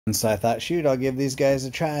And so I thought, shoot, I'll give these guys a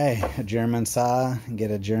try. A German saw and get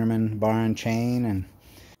a German bar and chain. And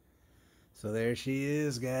so there she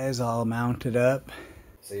is, guys, all mounted up.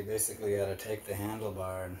 So you basically got to take the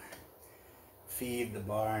handlebar and feed the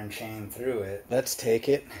bar and chain through it. Let's take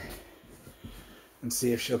it and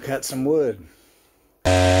see if she'll cut some wood.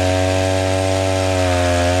 Okay,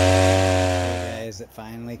 guys, it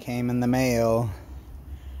finally came in the mail.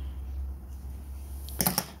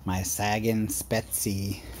 My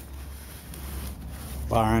Sägenspezi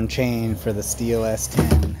bar and chain for the Stihl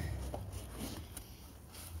S10.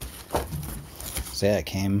 So yeah, it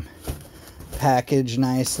came packaged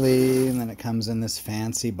nicely, and then it comes in this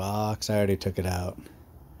fancy box. I already took it out.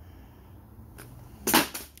 And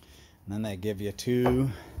then they give you 2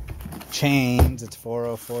 chains. It's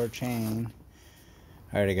 404 chain.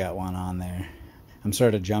 I already got one on there. I'm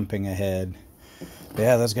sort of jumping ahead. But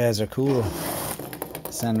yeah, those guys are cool.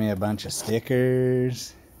 Send me a bunch of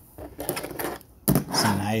stickers.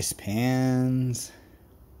 Some nice pins.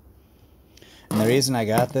 And the reason I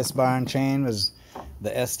got this bar and chain was the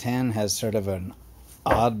S10 has sort of an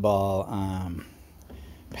oddball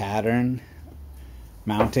pattern,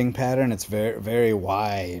 mounting pattern. It's very, very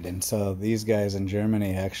wide, and so these guys in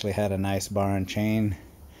Germany actually had a nice bar and chain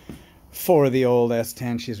for the old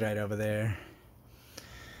S10. She's right over there.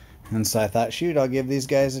 And so I thought, shoot, I'll give these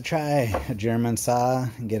guys a try. A German saw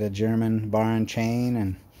and get a German bar and chain,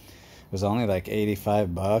 and it was only like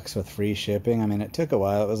 85 bucks with free shipping. I mean, it took a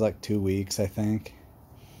while. It was like 2 weeks, I think.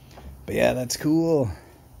 But yeah, that's cool.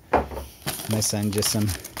 And they send you some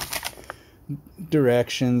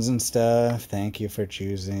directions and stuff. Thank you for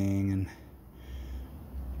choosing. And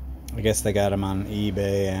I guess they got them on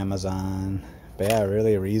eBay, Amazon. But yeah,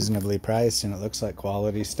 really reasonably priced, and it looks like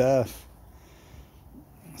quality stuff.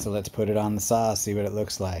 So let's put it on the saw, see what it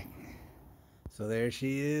looks like. So there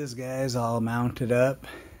she is, guys, all mounted up.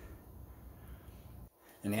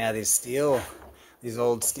 And yeah, these old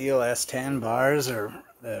Stihl S10 bars are,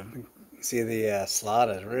 see the slot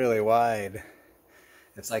is really wide.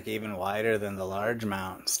 It's like even wider than the large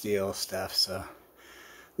mount Stihl stuff. So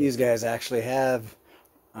these guys actually have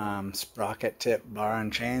sprocket tip bar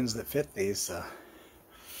and chains that fit these. So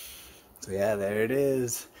yeah, there it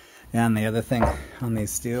is. Yeah, and the other thing on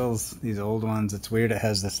these Stihls, these old ones, it's weird. It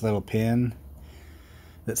has this little pin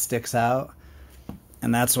that sticks out,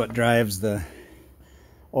 and that's what drives the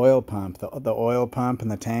oil pump. The oil pump and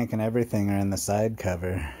the tank and everything are in the side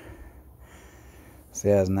cover. So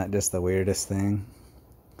yeah, isn't that just the weirdest thing?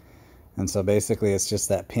 And so basically it's just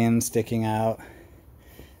that pin sticking out,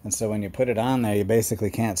 and so when you put it on there, you basically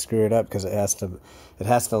can't screw it up because it has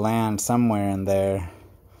to land somewhere in there.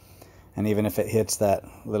 And even if it hits that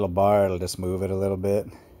little bar, it'll just move it a little bit.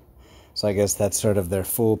 So I guess that's sort of their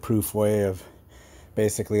foolproof way of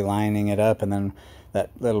basically lining it up, and then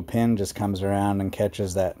that little pin just comes around and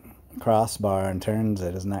catches that crossbar and turns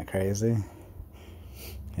it. Isn't that crazy?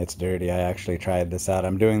 It's dirty. I actually tried this out.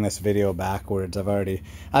 I'm doing this video backwards. I've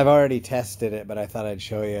already tested it, but I thought I'd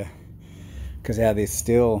show you, because yeah, these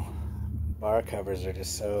Stihl bar covers are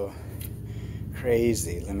just so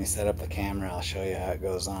crazy. Let me set up the camera. I'll show you how it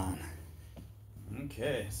goes on.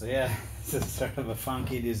 Okay, so yeah, this is sort of a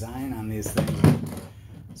funky design on these things.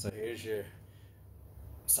 So here's your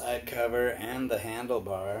side cover and the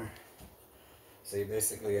handlebar. So you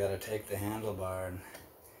basically got to take the handlebar and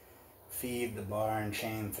feed the bar and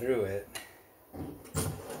chain through it.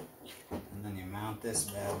 And then you mount this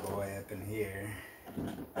bad boy up in here.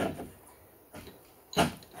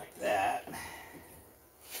 Like that.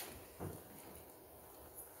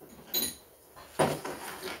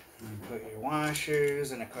 Put your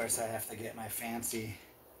washers, and of course I have to get my fancy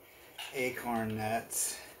acorn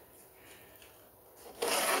nuts.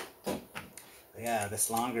 But yeah, this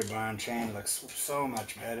longer bar and chain looks so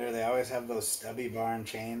much better. They always have those stubby bar and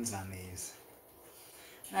chains on these.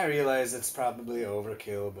 And I realize it's probably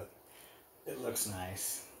overkill, but it looks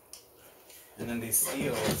nice. And then these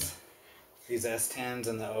Stihls, these S10s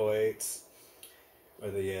and the 08s, or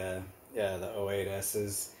the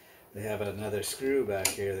 08Ss, they have another screw back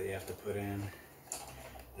here that you have to put in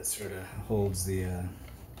that sort of holds the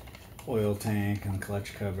oil tank and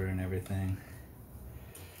clutch cover and everything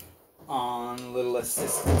on. Little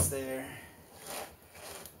assistance there.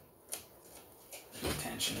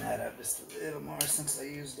 Tension that up just a little more since I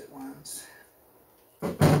used it once.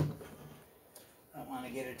 Don't want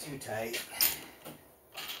to get it too tight.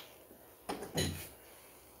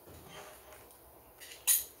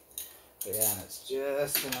 But yeah, and it's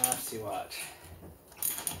just enough to watch.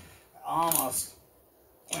 I almost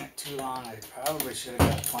went too long. I probably should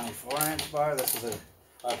have got a 24-inch bar.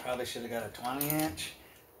 I probably should have got a 20-inch.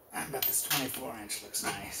 But this 24-inch looks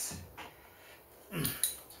nice.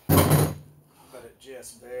 But it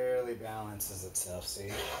just barely balances itself,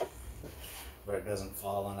 see? Where it doesn't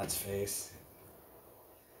fall on its face.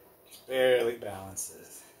 Just barely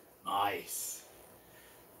balances. Nice.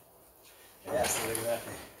 Yeah, so look at that.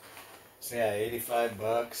 So yeah, 85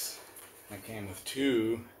 bucks. It came with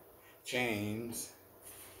 2 chains.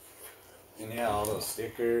 And yeah, all those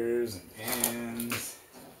stickers and pins.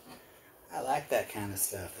 I like that kind of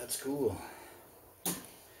stuff. That's cool.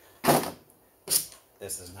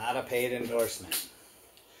 This is not a paid endorsement.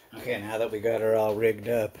 Okay, now that we got her all rigged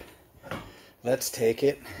up, let's take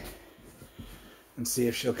it and see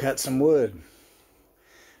if she'll cut some wood.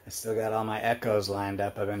 I still got all my echoes lined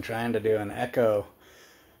up. I've been trying to do an echo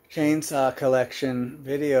chainsaw collection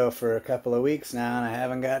video for a couple of weeks now, and I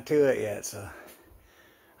haven't got to it yet, so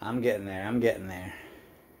I'm getting there. I'm getting there.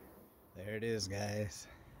 There it is, guys.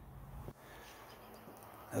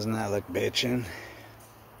 Doesn't that look bitchin'?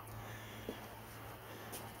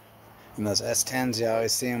 And those S10s, you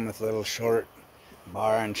always see them with little short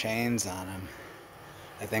bar and chains on them.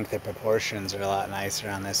 I think the proportions are a lot nicer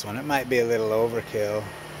on this one. It might be a little overkill,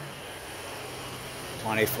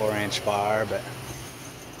 24-inch bar, but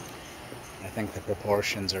I think the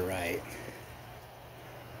proportions are right.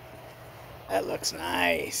 That looks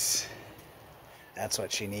nice. That's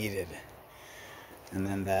what she needed. And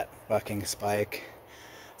then that bucking spike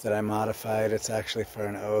that I modified, it's actually for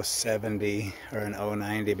an 070 or an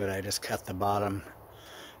 090, but I just cut the bottom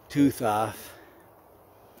tooth off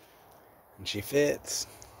and she fits.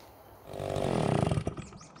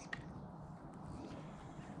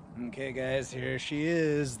 Okay guys, here she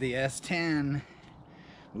is, the S10.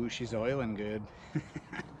 Ooh, she's oiling good.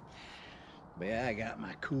 But yeah, I got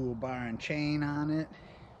my cool bar and chain on it.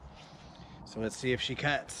 So let's see if she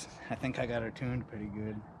cuts. I think I got her tuned pretty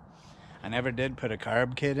good. I never did put a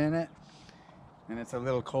carb kit in it, and it's a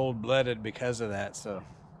little cold-blooded because of that, so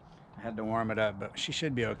I had to warm it up, but she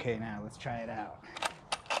should be okay now. Let's try it out.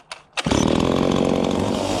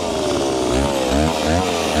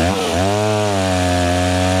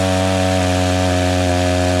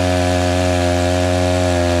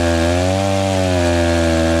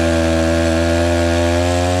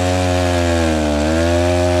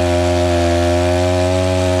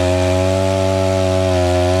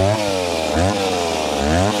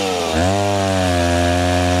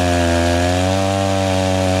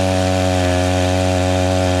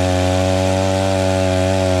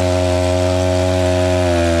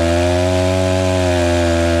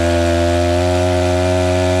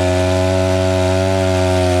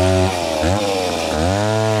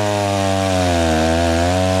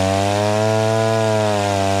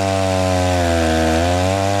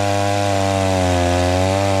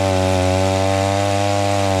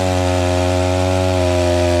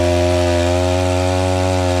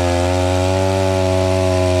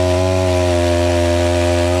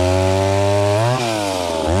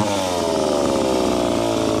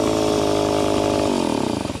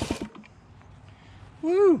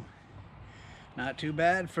 Woo! Not too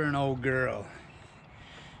bad for an old girl.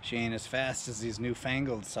 She ain't as fast as these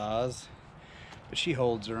newfangled saws, but she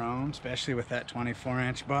holds her own, especially with that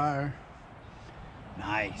 24-inch bar.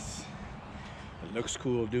 Nice. It looks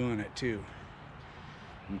cool doing it too.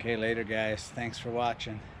 Okay, later guys. Thanks for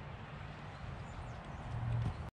watching.